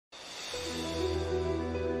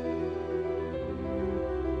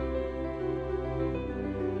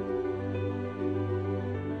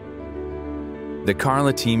The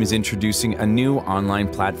CARLA team is introducing a new online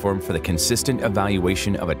platform for the consistent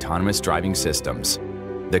evaluation of autonomous driving systems,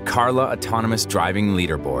 the CARLA Autonomous Driving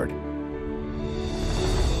Leaderboard.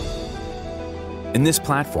 In this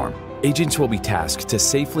platform, agents will be tasked to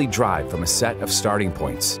safely drive from a set of starting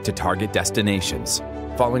points to target destinations,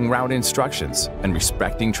 following route instructions and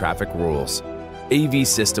respecting traffic rules. AV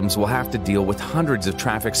systems will have to deal with hundreds of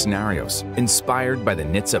traffic scenarios inspired by the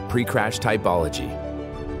NHTSA pre-crash typology.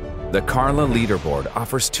 The CARLA Leaderboard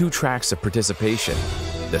offers 2 tracks of participation: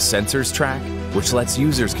 the Sensors track, which lets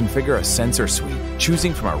users configure a sensor suite,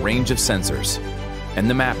 choosing from a range of sensors, and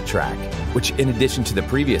the Map track, which in addition to the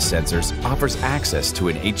previous sensors, offers access to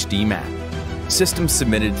an HD map. Systems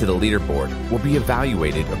submitted to the leaderboard will be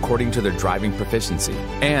evaluated according to their driving proficiency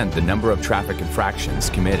and the number of traffic infractions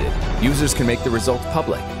committed. Users can make the results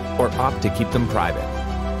public or opt to keep them private.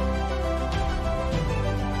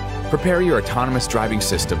 Prepare your autonomous driving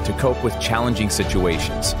system to cope with challenging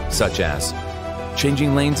situations, such as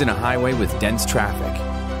changing lanes in a highway with dense traffic,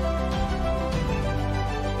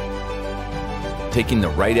 taking the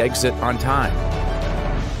right exit on time,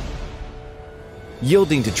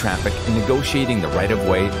 yielding to traffic and negotiating the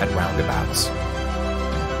right-of-way at roundabouts,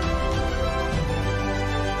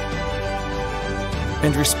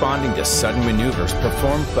 and responding to sudden maneuvers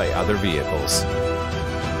performed by other vehicles.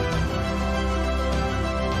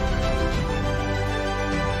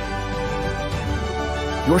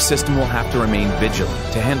 Your system will have to remain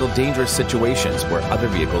vigilant to handle dangerous situations where other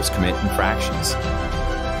vehicles commit infractions,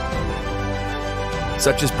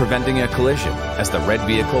 such as preventing a collision as the red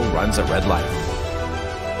vehicle runs a red light.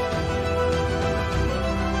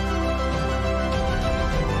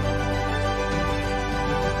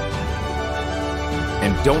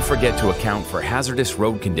 And don't forget to account for hazardous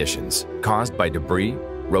road conditions caused by debris,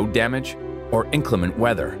 road damage, or inclement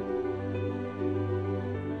weather.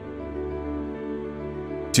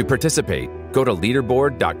 To participate, go to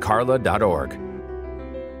leaderboard.carla.org.